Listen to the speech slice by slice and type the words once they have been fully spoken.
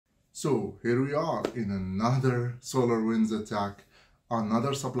So here we are in another SolarWinds attack,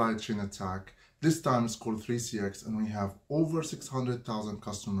 another supply chain attack. This time it's called 3CX, and we have over 600,000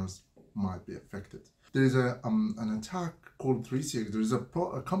 customers might be affected. There is an attack called 3CX. There is a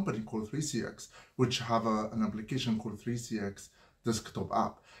company called 3CX which have an application called 3CX desktop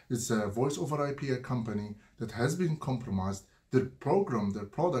app. It's a voice over IP company that has been compromised. Their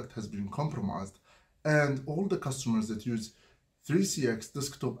product has been compromised, and all the customers that use 3CX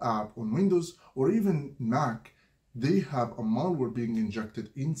desktop app on Windows or even Mac, they have a malware being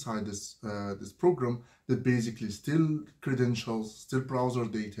injected inside this program that basically steal credentials, steal browser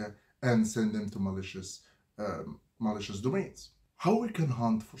data, and send them to malicious domains. How we can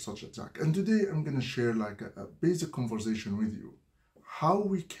hunt for such attack? And today I'm going to share like a basic conversation with you. How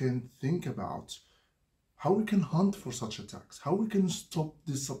we can think about how we can hunt for such attacks, how we can stop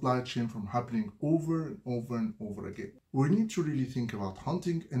this supply chain from happening over and over and over again. We need to really think about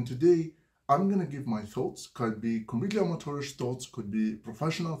hunting, and today I'm going to give my thoughts. Could be completely amateurish thoughts, could be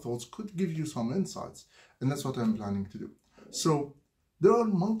professional thoughts, could give you some insights, and that's what I'm planning to do. So there are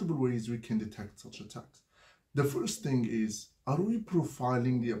multiple ways we can detect such attacks. The first thing is, are we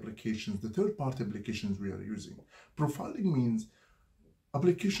profiling the applications, the third-party applications we are using? Profiling means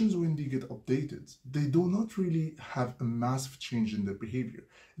applications, when they get updated, they do not really have a massive change in their behavior.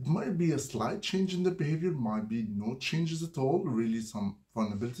 It might be a slight change in their behavior, might be no changes at all, really some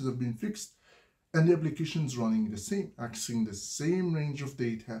vulnerabilities have been fixed, and the application is running the same, accessing the same range of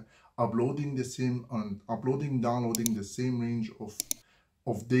data, uploading, downloading the same range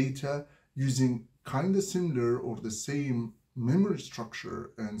of data, using kind of similar or the same memory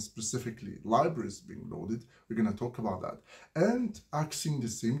structure and specifically libraries being loaded. We're going to talk about that, and accessing the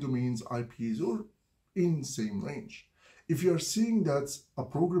same domains, IPs, or in same range. If you are seeing that a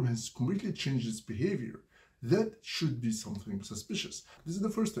program has completely changed its behavior, that should be something suspicious. This is the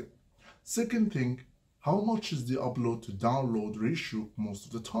first thing. Second thing, how much is the upload to download ratio most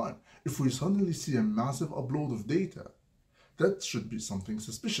of the time? If we suddenly see a massive upload of data, that should be something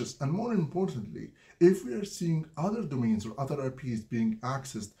suspicious. And more importantly, if we are seeing other domains or other IPs being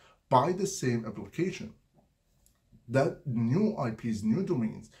accessed by the same application, that new IPs, new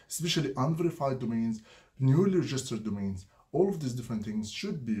domains, especially unverified domains, newly registered domains, all of these different things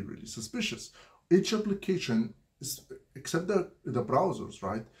should be really suspicious. Each application, except the browsers,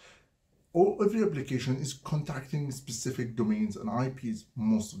 right? Every application is contacting specific domains and IPs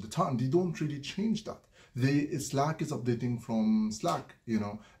most of the time. They don't really change that. Slack is updating from Slack,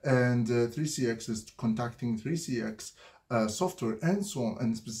 and 3CX is contacting 3CX software and so on,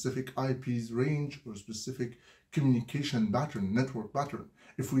 and specific IPs range or specific communication pattern, network pattern.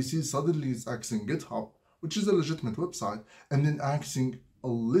 If we see suddenly it's accessing GitHub, which is a legitimate website, and then accessing a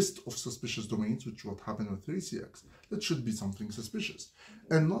list of suspicious domains, which what happened with 3CX, that should be something suspicious.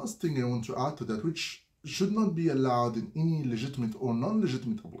 And last thing I want to add to that, which should not be allowed in any legitimate or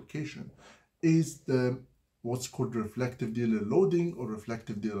non-legitimate application, is what's called reflective DLL loading or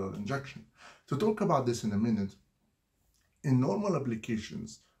reflective DLL injection. To talk about this in a minute, in normal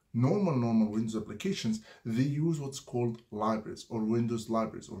applications, normal Windows applications, they use what's called libraries or Windows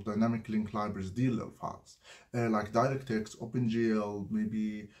libraries or dynamic link libraries DLL files, like DirectX, OpenGL,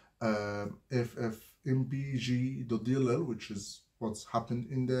 maybe ffmpg.dll, which is what's happened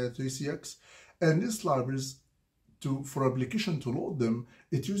in the 3CX. And these libraries, for application to load them,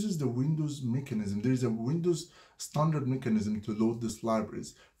 it uses the Windows mechanism. There is a Windows standard mechanism to load these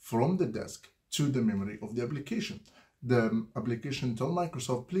libraries from the disk to the memory of the application. The application tells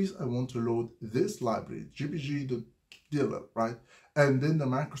Microsoft, please, I want to load this library, gbg.dll, right? And then the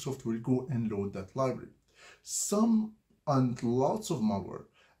Microsoft will go and load that library. Some and lots of malware,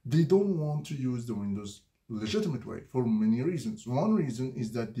 they don't want to use the Windows legitimate way for many reasons. One reason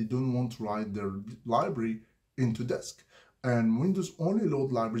is that they don't want to write their library into disk, and Windows only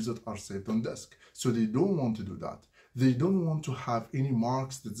load libraries that are saved on disk, so they don't want to do that. They don't want to have any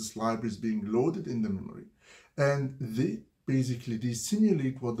marks that this library is being loaded in the memory, and they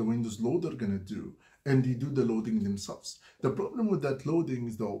simulate what the Windows loader gonna do, and they do the loading themselves. The problem with that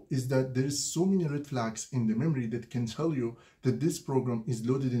loading though is that there is so many red flags in the memory that can tell you that this program is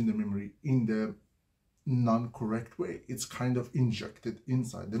loaded in the memory in the non-correct way. It's kind of injected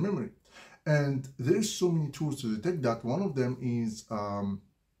inside the memory. And there's so many tools to detect that. One of them is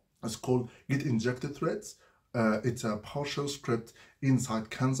it's called Get Injected Threads. It's a PowerShell script inside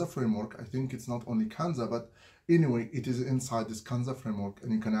Kanza framework. I think it's not only Kanza, but anyway, it is inside this Kanza framework,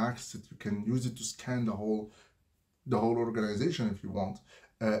 and you can access it. You can use it to scan the whole organization if you want,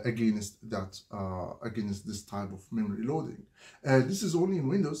 against this type of memory loading. This is only in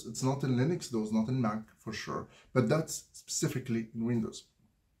Windows. It's not in Linux, though. It's not in Mac for sure, but that's specifically in Windows.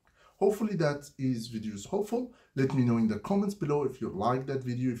 Hopefully that video is helpful. Let me know in the comments below if you like that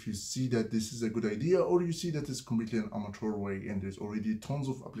video, if you see that this is a good idea, or you see that it's completely an amateur way and there's already tons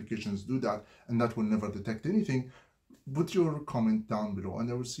of applications do that and that will never detect anything. Put your comment down below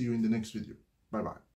and I will see you in the next video. Bye bye.